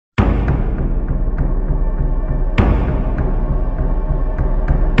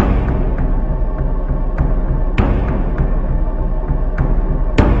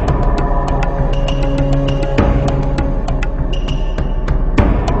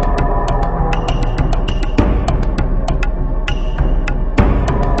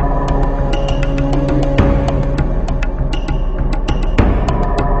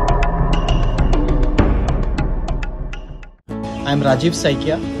am Rajiv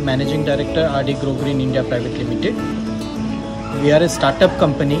Saikia, Managing Director, RD Grow Green India Private Limited. We are a startup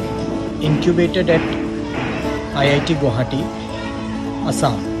company incubated at IIT Guwahati,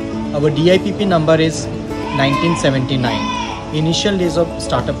 Assam. Our DIPP number is 1979. Initial days of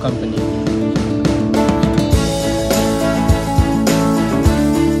startup company.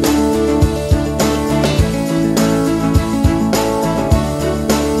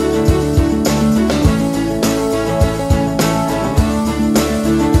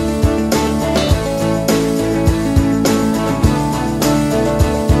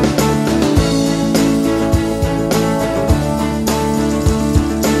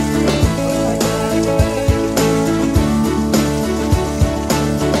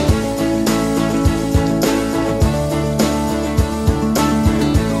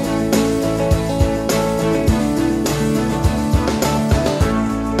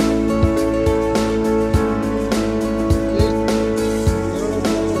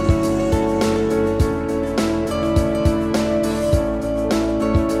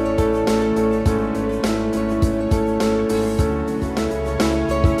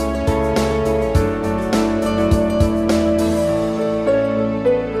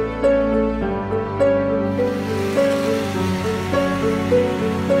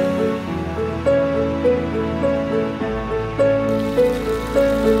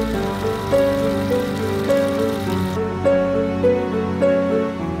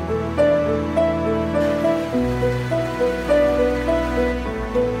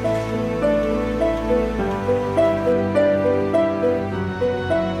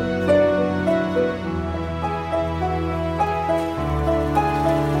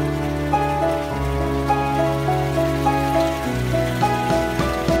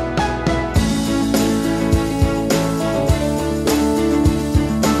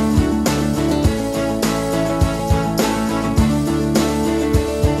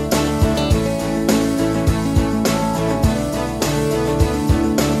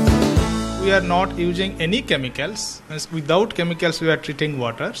 We are not using any chemicals. Without chemicals we are treating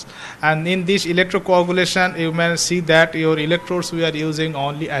waters, and in this electrocoagulation you may see that your electrodes we are using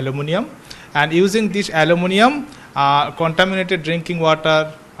only aluminium, and using this aluminium contaminated drinking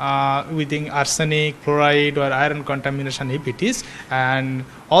water within arsenic, fluoride or iron contamination if it is, and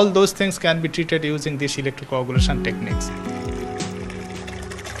all those things can be treated using this electrocoagulation techniques.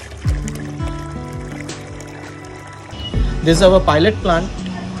 This is our pilot plant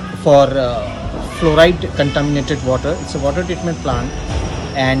for fluoride contaminated water. It's a water treatment plant,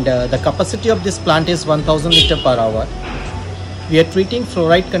 and the capacity of this plant is 1000 liter per hour. We are treating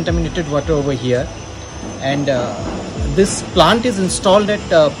fluoride contaminated water over here, and this plant is installed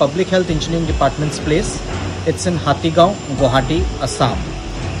at Public Health Engineering Department's place. It's in Hatigaon, Guwahati, Assam.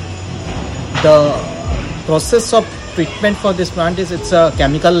 The process of treatment for this plant is it's a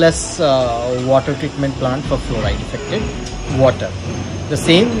chemical-less water treatment plant for fluoride affected water. The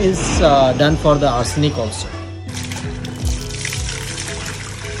same is done for the arsenic also.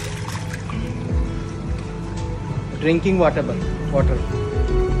 Drinking water.